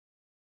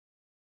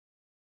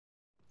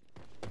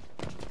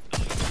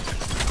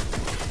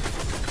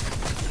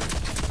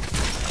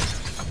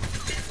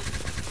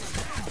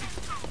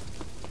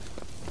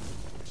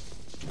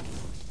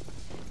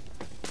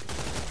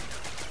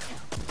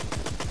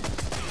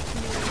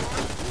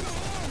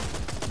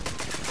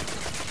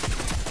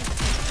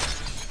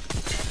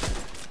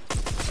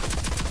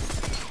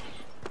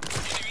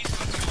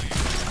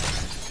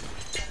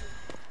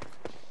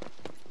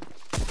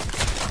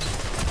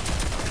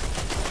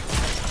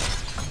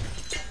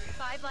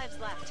5 lives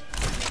left.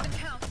 Make them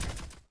count.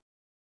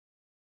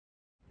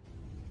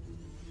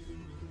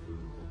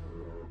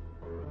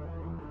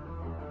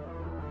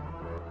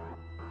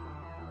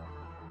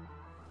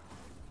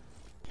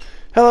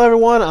 Hello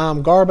everyone,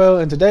 I'm Garbo,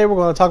 and today we're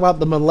going to talk about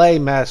the melee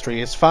mastery.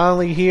 It's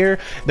finally here.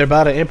 They're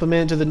about to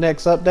implement it to the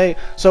next update.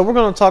 So we're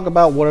going to talk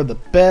about what are the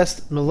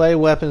best melee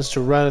weapons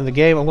to run in the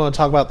game. I'm going to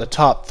talk about the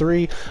top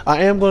 3.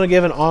 I am going to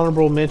give an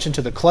honorable mention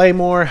to the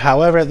Claymore.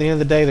 However, at the end of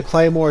the day, the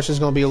Claymore is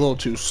just going to be a little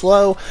too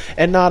slow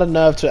and not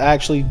enough to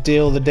actually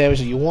deal the damage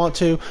that you want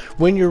to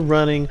when you're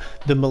running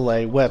the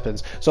melee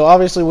weapons. So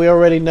obviously we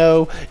already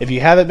know if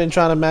you haven't been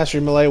trying to master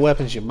your melee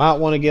weapons, you might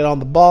want to get on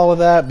the ball with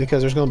that,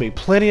 because there's going to be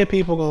plenty of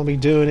people going to be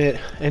doing it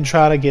and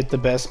try to get the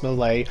best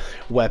melee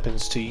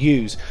weapons to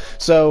use.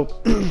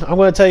 So I'm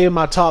going to tell you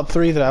my top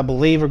 3 that I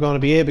believe are going to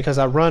be it, because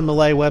I run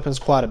melee weapons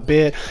quite a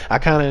bit. I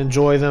kind of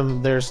enjoy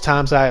them. There's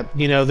times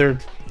they're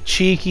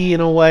cheeky in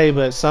a way,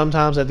 but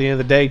sometimes at the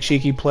end of the day,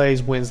 cheeky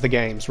plays wins the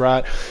games,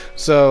 right?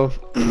 So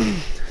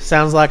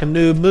sounds like a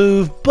new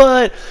move,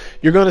 but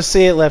you're going to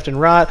see it left and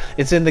right.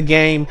 It's in the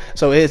game,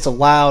 so it's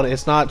allowed.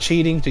 It's not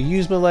cheating to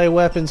use melee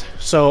weapons,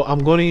 so I'm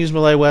going to use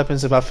melee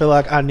weapons if I feel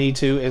like I need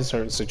to in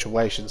certain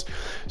situations.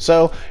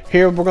 So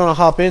here we're going to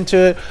hop into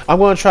it. I'm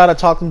going to try to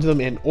talk to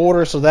them in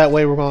order, so that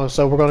way we're going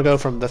to go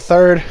from the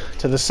third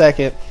to the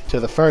second to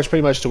the first,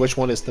 pretty much to which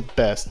one is the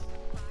best.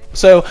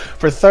 So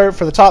for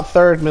the top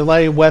third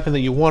melee weapon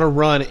that you want to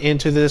run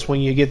into this when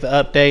you get the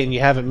update and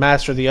you haven't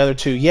mastered the other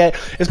 2 yet,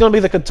 it's going to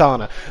be the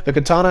katana. The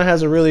katana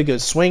has a really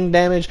good swing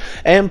damage,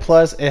 and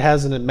plus it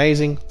has an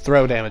amazing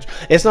throw damage.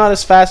 It's not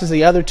as fast as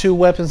the other 2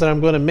 weapons that I'm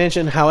going to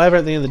mention. However,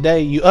 at the end of the day,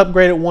 you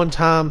upgrade it one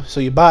time, so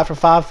you buy it for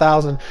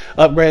 5,000,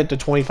 upgrade it to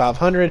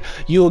 2,500,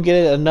 you will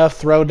get enough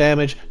throw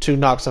damage to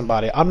knock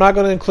somebody. I'm not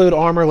going to include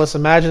armor. Let's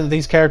imagine that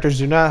these characters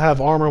do not have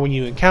armor when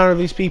you encounter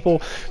these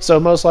people, so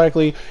most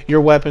likely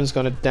your weapon is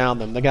going to down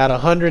them. They got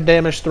 100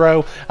 damage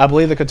throw. I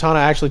believe the katana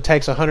actually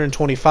takes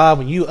 125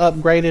 when you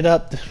upgrade it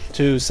up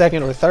to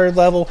second or third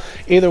level.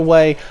 Either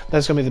way,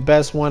 that's going to be the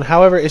best one.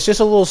 However, it's just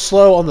a little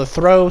slow on the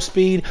throw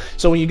speed,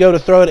 so when you go to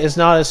throw it, it's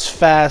not as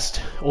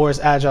fast or as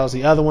agile as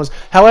the other ones.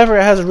 However,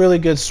 it has a really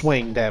good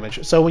swing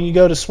damage, so when you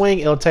go to swing,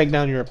 it'll take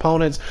down your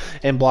opponents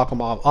and block them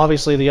off.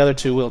 Obviously the other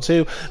 2 will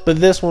too, but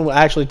this one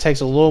actually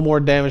takes a little more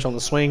damage on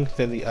the swing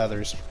than the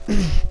others.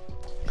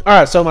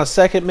 Alright, so my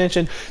second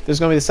mention, there's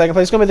going to be the second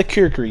place, it's going to be the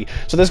Kukri.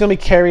 So this is going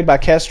to be carried by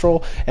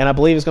Kestrel, and I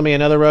believe it's going to be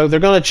another rogue. They're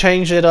going to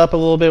change it up a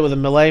little bit with the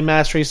melee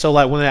mastery, so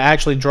like when it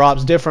actually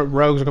drops, different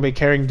rogues are going to be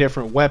carrying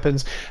different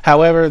weapons.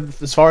 However,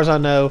 as far as I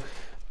know,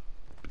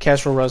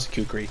 Kestrel runs the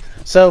Kukri.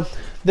 So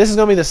this is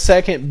going to be the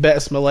second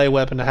best melee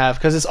weapon to have,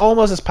 because it's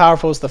almost as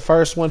powerful as the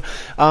first one.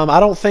 I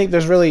don't think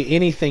there's really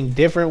anything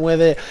different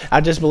with it. I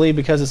just believe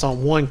because it's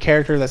on one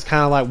character, that's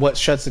kind of like what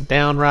shuts it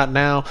down right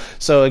now.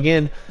 So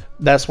again,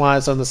 that's why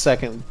it's on the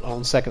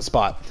second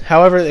spot.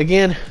 However,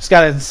 again, it's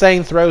got an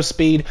insane throw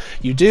speed.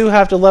 You do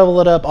have to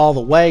level it up all the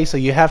way, so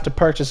you have to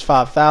purchase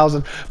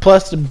 5,000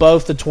 plus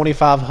both the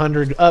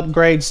 2,500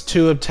 upgrades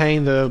to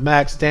obtain the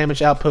max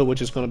damage output,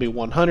 which is going to be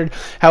 100.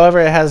 However,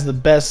 it has the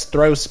best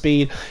throw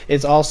speed.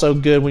 It's also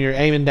good when you're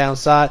aiming down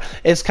sight.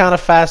 It's kind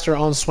of faster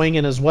on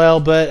swinging as well,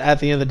 but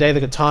at the end of the day, the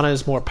katana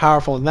is more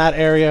powerful in that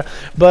area.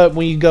 But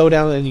when you go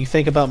down and you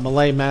think about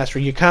melee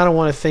mastery, you kind of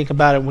want to think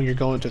about it when you're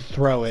going to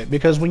throw it,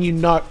 because when you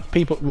knock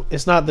people,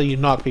 it's not that you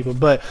knock people,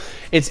 but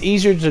it's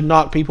easier to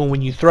knock people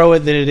when you throw it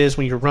than it is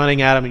when you're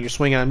running at them and you're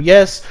swinging at them.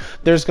 Yes,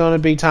 there's going to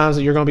be times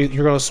that you're going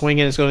to swing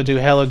it, it's going to do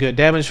hella good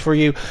damage for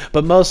you,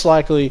 but most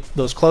likely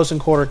those close and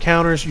quarter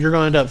counters, you're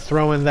going to end up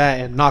throwing that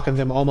and knocking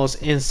them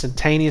almost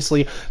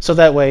instantaneously, so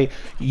that way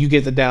you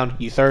get the down,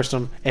 you thirst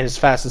them, and as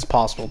fast as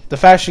possible. The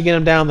faster you get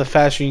them down, the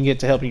faster you can get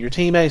to helping your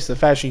teammates, the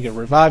faster you can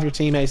revive your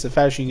teammates, the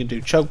faster you can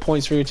do choke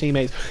points for your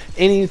teammates.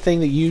 Anything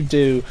that you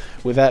do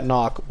with that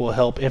knock will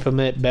help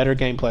implement better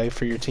gameplay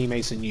for your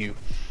teammates and you.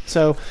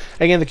 So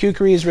again, the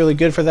Kukri is really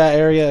good for that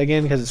area,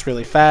 again, because it's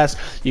really fast.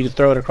 You can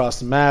throw it across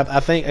the map.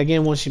 I think,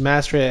 again, once you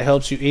master it, it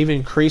helps you, even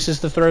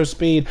increases the throw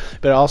speed,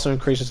 but it also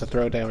increases the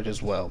throw damage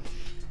as well.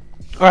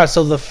 Alright,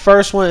 so the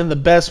first one and the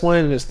best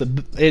one,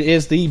 it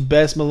is the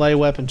best melee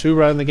weapon to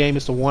run in the game.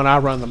 It's the one I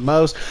run the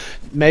most,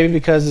 maybe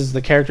because it's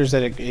the characters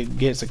that it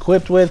gets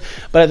equipped with,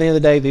 but at the end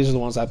of the day, these are the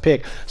ones I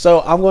pick.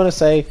 So I'm going to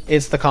say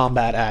it's the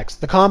combat axe.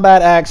 The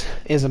combat axe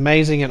is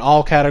amazing in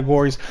all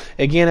categories.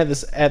 Again, at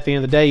the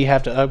end of the day, you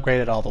have to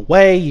upgrade it all the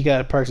way. You got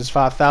to purchase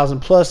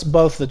 5,000 plus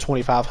both the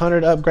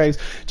 2,500 upgrades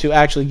to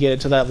actually get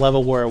it to that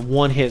level where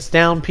one hits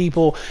down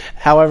people.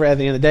 However, at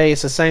the end of the day,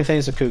 it's the same thing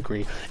as the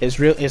Kukri.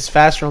 It's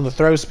faster on the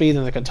throw speed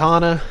than the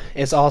katana.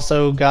 It's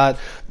also got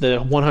the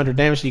 100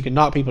 damage that you can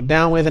knock people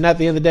down with, and at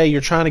the end of the day, you're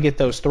trying to get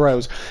those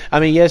throws. I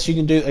mean, yes, you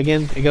can do,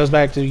 again, it goes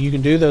back to, you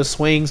can do those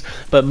swings,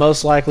 but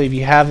most likely if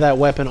you have that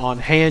weapon on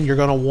hand, you're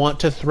going to want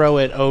to throw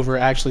it over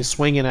actually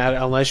swinging at it,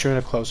 unless you're in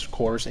a close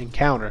quarters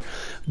encounter.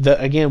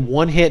 Again,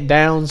 one hit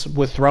downs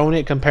with throwing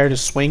it compared to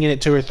swinging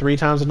it 2 or 3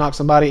 times to knock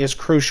somebody is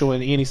crucial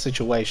in any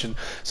situation.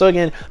 So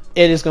again,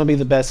 it is going to be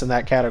the best in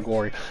that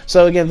category.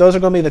 So again, those are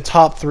going to be the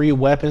top 3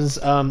 weapons.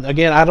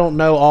 Again, I don't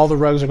know all the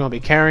rogues are going to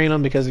be carrying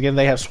them because again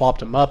they have swapped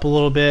them up a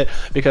little bit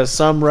because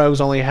some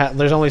rogues only have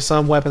there's only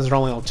some weapons that are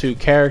only on 2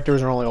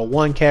 characters or only on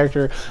 1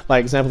 character.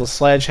 Like example, the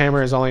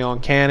Sledgehammer is only on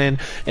Cannon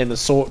and the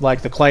sword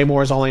like the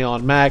Claymore is only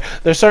on Mack.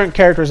 There's certain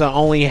characters that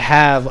only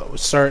have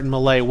certain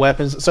melee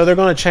weapons, so they're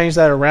going to change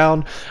that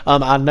around.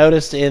 I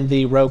noticed in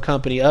the Rogue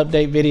Company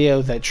update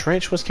video that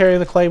Trench was carrying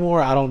the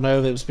Claymore. I don't know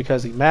if it was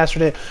because he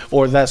mastered it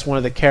or that's one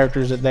of the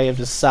characters that they have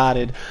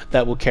decided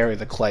that will carry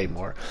the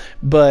Claymore.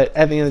 But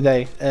at the end of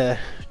the day,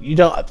 you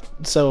don't.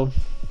 So,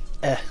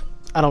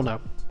 I don't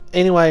know.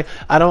 Anyway,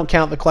 I don't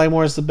count the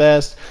Claymore as the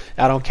best.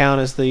 I don't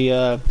count as the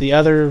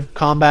other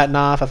combat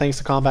knife. I think it's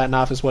the combat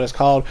knife is what it's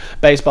called.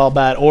 Baseball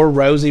bat or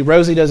Rosie.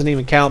 Rosie doesn't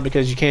even count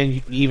because you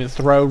can't even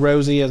throw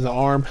Rosie as the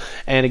arm.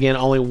 And again,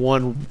 only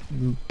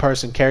one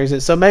person carries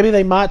it. So maybe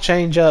they might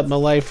change up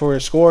melee for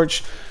a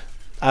Scorch.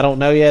 I don't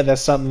know yet.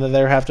 That's something that they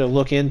have to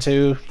look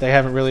into. They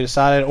haven't really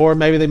decided. Or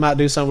maybe they might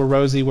do something with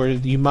Rosie where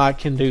you might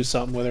can do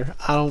something with her.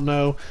 I don't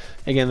know.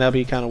 Again, that'll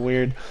be kind of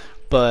weird.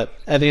 But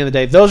at the end of the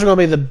day, those are going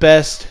to be the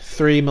best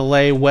 3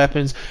 melee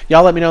weapons.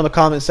 Y'all let me know in the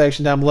comment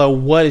section down below,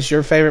 what is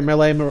your favorite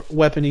melee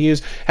weapon to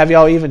use? Have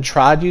y'all even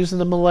tried using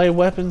the melee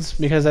weapons?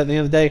 Because at the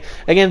end of the day,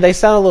 again, they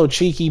sound a little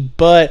cheeky,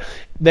 but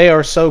they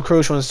are so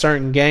crucial in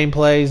certain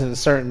gameplays and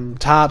certain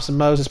types and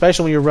modes,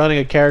 especially when you're running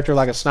a character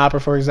like a sniper,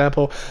 for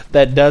example,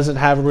 that doesn't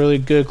have really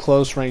good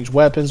close range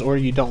weapons, or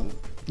you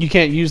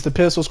can't use the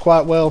pistols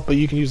quite well, but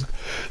you can use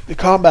the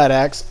combat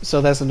axe,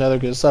 so that's another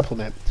good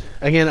supplement.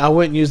 Again, I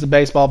wouldn't use the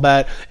baseball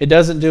bat. It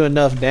doesn't do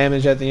enough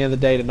damage at the end of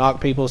the day to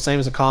knock people. Same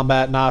as a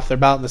combat knife. They're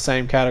about in the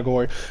same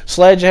category.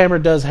 Sledgehammer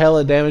does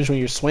hella damage when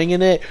you're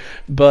swinging it,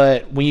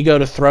 but when you go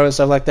to throw and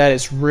stuff like that,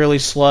 it's really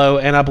slow,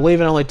 and I believe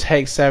it only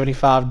takes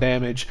 75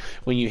 damage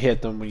when you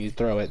hit them when you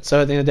throw it.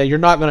 So at the end of the day, you're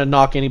not going to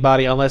knock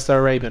anybody unless they've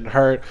already been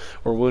hurt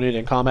or wounded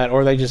in combat,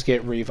 or they just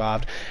get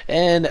revived.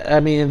 And, I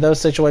mean, in those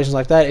situations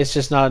like that, it's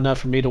just not enough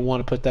for me to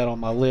want to put that on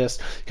my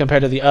list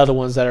compared to the other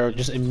ones that are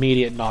just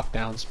immediate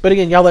knockdowns. But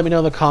again, y'all let me know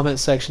in the comments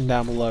section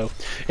down below.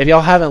 If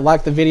y'all haven't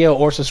liked the video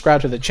or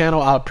subscribed to the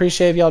channel, I'll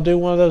appreciate if y'all do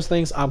one of those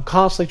things. I'm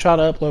constantly trying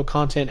to upload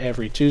content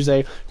every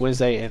Tuesday,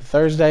 Wednesday, and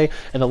Thursday,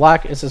 and the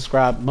like and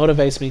subscribe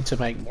motivates me to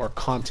make more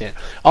content.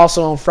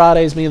 Also on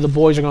Fridays, me and the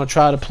boys are going to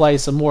try to play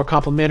some more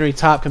complimentary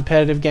type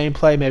competitive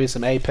gameplay, maybe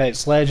some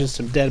Apex Legends,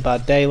 some Dead by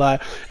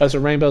Daylight, or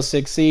some Rainbow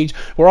Six Siege.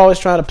 We're always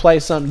trying to play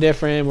something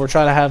different. We're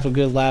trying to have a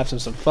good laughs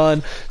and some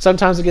fun.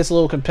 Sometimes it gets a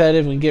little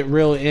competitive and get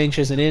real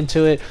anxious and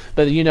into it,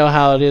 but you know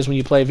how it is when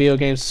you play video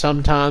games.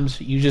 Sometimes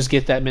you just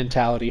get that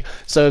mentality.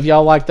 So if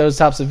y'all like those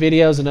types of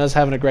videos and us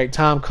having a great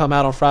time, come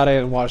out on Friday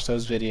and watch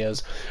those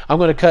videos. I'm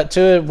going to cut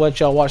to it, let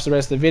y'all watch the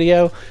rest of the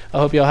video. I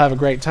hope y'all have a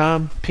great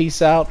time.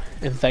 Peace out,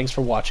 and thanks for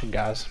watching,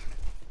 guys.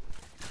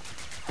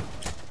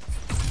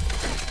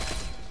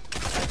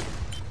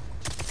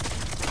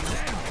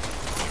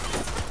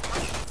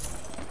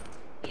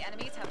 The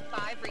enemies have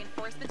 5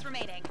 reinforcements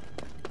remaining.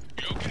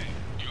 You okay?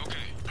 You okay?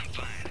 I'm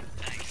fine.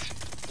 Thanks.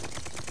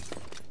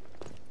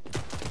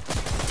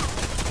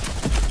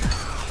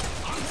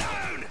 I'm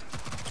down!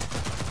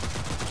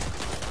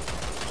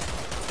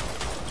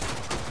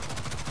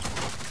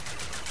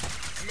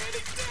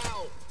 Medic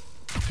down!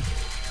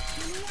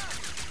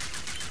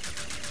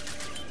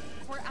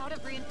 We're out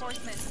of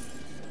reinforcements.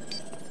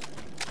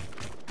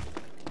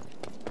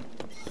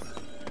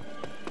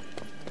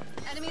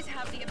 Enemies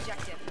have the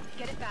objective.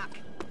 Get it back.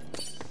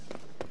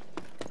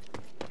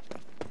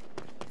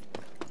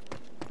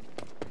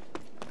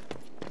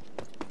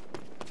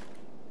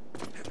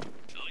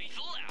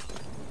 Lethal out!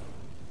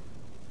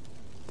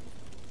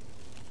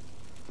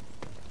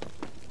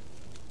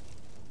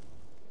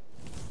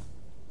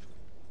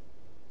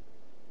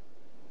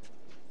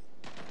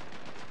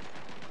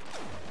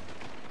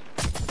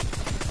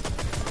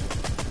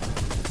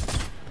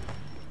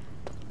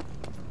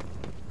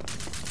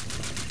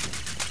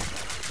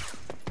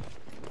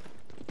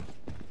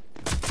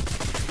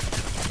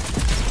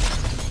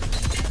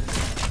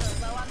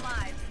 We're low on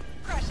lives.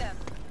 Crush him.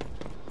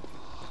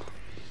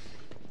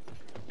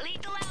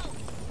 Lethal out!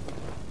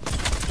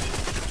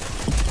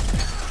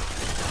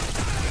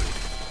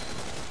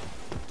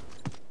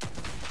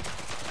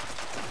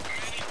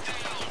 Medic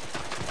down!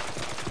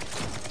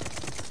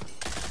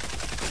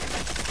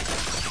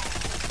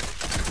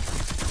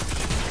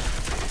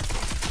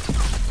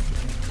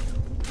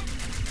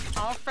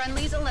 All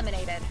friendlies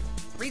eliminated.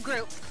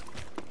 Regroup.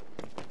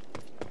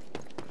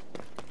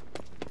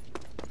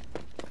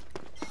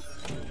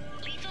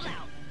 Lethal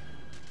out!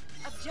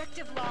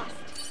 Objective lost.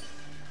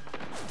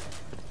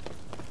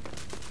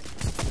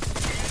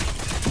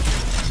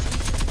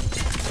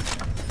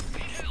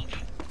 Help!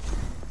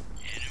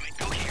 Enemy,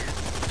 go here!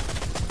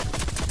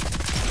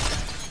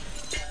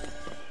 Objective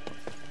secured.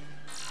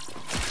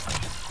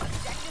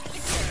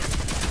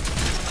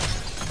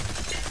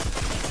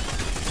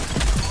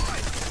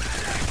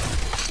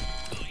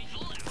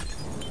 Lethal out!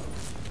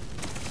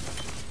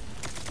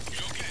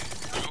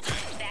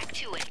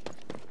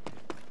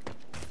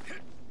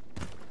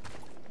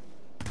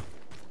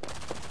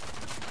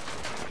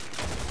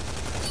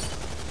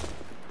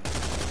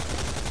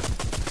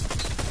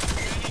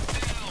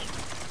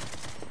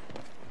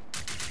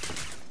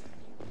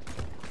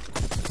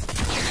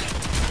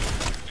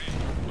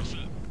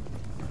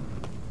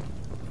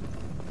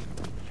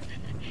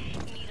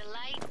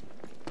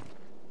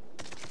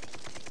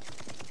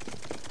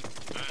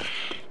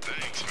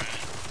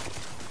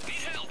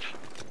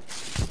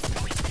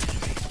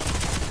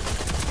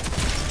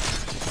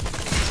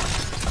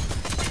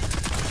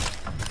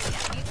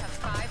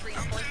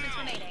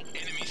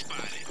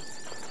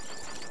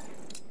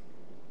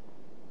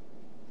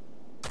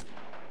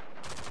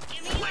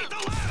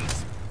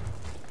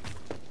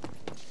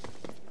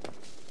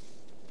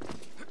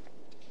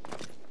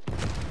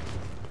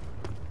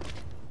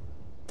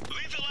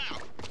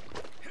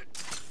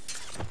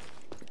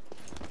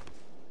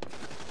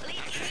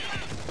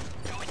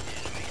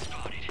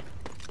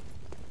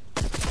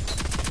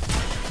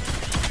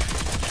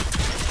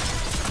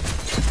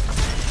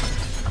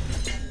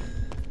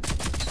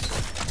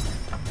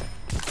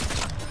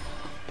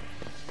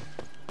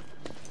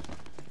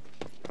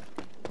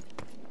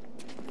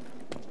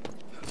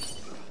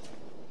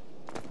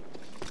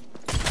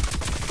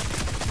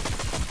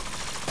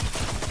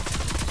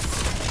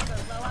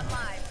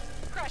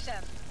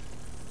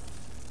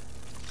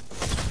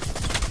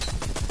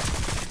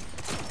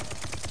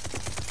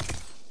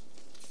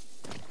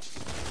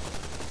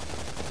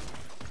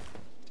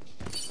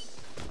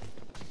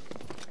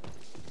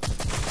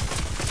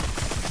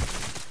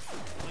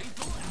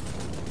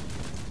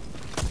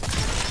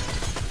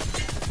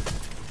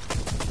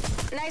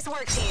 Nice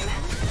work, team.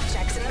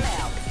 Checks in the mail.